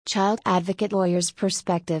Child advocate lawyer's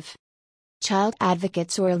perspective. Child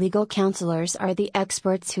advocates or legal counselors are the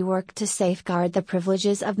experts who work to safeguard the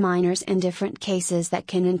privileges of minors in different cases that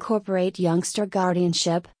can incorporate youngster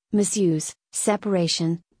guardianship, misuse,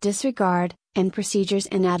 separation, disregard, and procedures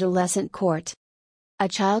in adolescent court. A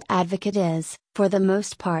child advocate is, for the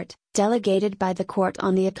most part, delegated by the court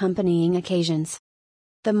on the accompanying occasions.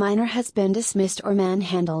 The minor has been dismissed or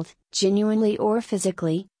manhandled, genuinely or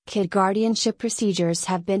physically, kid guardianship procedures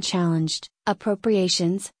have been challenged,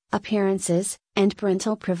 appropriations, appearances, and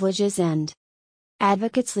parental privileges end.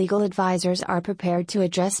 Advocates' legal advisors are prepared to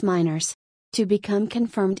address minors. To become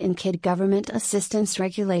confirmed in Kid Government Assistance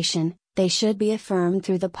Regulation, they should be affirmed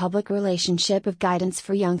through the Public Relationship of Guidance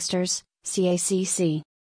for Youngsters, CACC.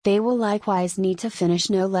 They will likewise need to finish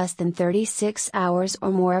no less than 36 hours or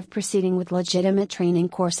more of proceeding with legitimate training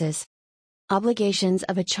courses. Obligations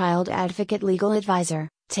of a child advocate legal advisor: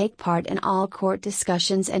 take part in all court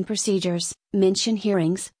discussions and procedures, mention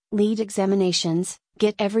hearings, lead examinations,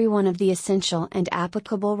 get every one of the essential and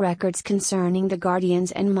applicable records concerning the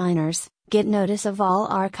guardians and minors, get notice of all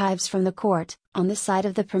archives from the court. On the side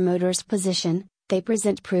of the promoter's position, they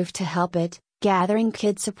present proof to help it, gathering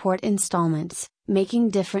kid support installments, making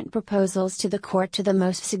different proposals to the court to the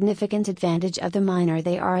most significant advantage of the minor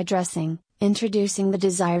they are addressing, introducing the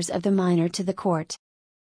desires of the minor to the court.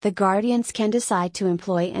 The guardians can decide to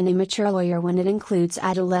employ an immature lawyer when it includes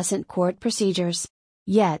adolescent court procedures.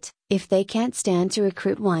 Yet, if they can't stand to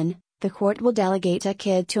recruit one, the court will delegate a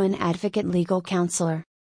kid to an advocate legal counselor.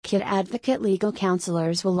 Kid advocate legal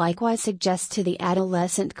counselors will likewise suggest to the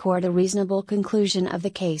adolescent court a reasonable conclusion of the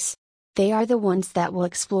case. They are the ones that will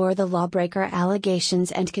explore the lawbreaker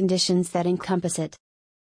allegations and conditions that encompass it.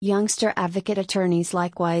 Youngster advocate attorneys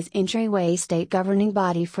likewise entryway state governing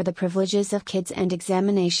body for the privileges of kids and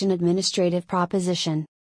examination administrative proposition.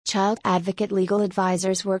 Child advocate legal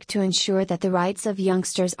advisors work to ensure that the rights of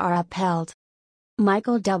youngsters are upheld.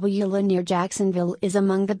 Michael W. Lanier Jacksonville is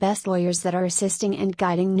among the best lawyers that are assisting and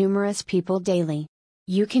guiding numerous people daily.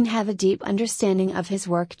 You can have a deep understanding of his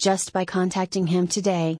work just by contacting him today.